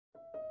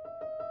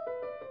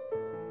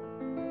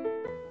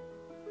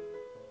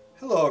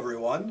Hello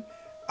everyone,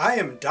 I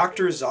am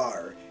Dr.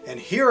 Czar, and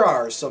here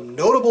are some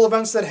notable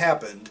events that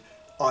happened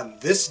on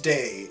this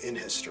day in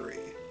history.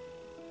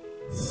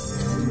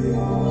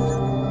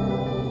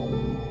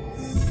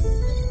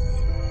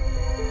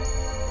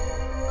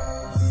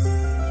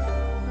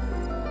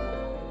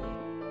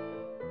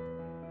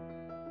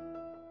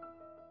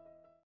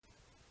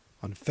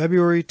 On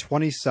February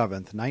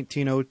 27,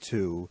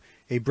 1902,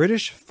 a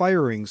British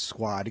firing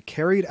squad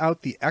carried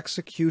out the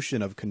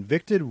execution of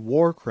convicted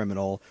war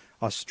criminal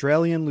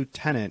Australian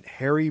Lieutenant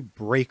Harry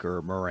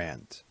Breaker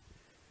Morant.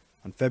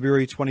 On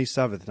February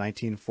 27,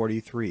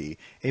 1943,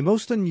 a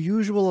most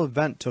unusual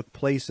event took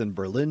place in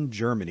Berlin,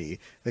 Germany,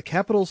 the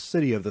capital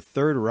city of the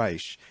Third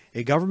Reich,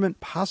 a government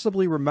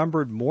possibly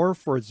remembered more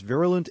for its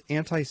virulent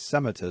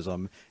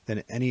anti-Semitism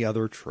than any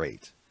other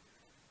trait.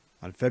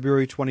 On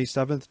February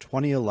 27,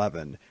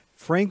 2011,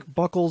 Frank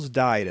Buckles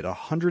died at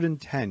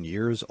 110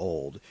 years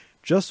old,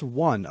 just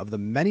one of the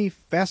many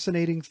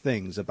fascinating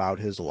things about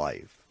his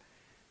life.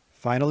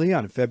 Finally,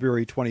 on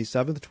February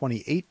 27,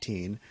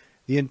 2018,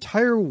 the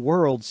entire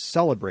world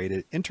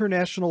celebrated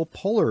International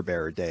Polar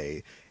Bear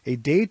Day, a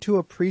day to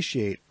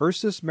appreciate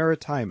Ursus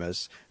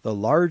maritimus, the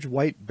large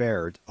white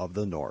bear of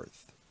the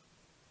North.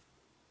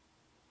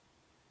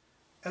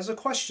 As a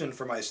question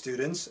for my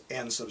students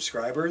and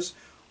subscribers,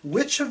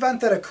 which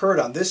event that occurred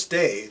on this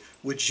day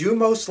would you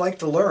most like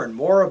to learn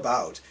more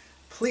about?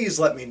 Please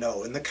let me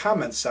know in the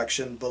comments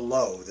section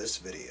below this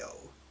video.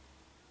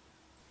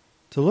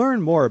 To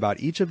learn more about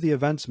each of the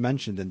events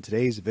mentioned in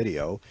today's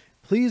video,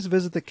 please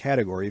visit the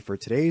category for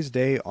today's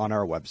day on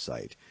our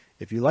website.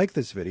 If you like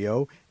this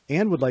video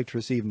and would like to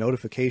receive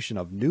notification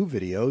of new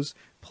videos,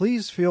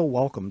 please feel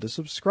welcome to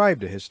subscribe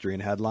to History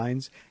and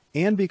Headlines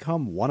and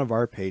become one of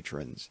our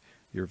patrons.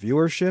 Your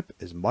viewership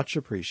is much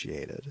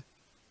appreciated.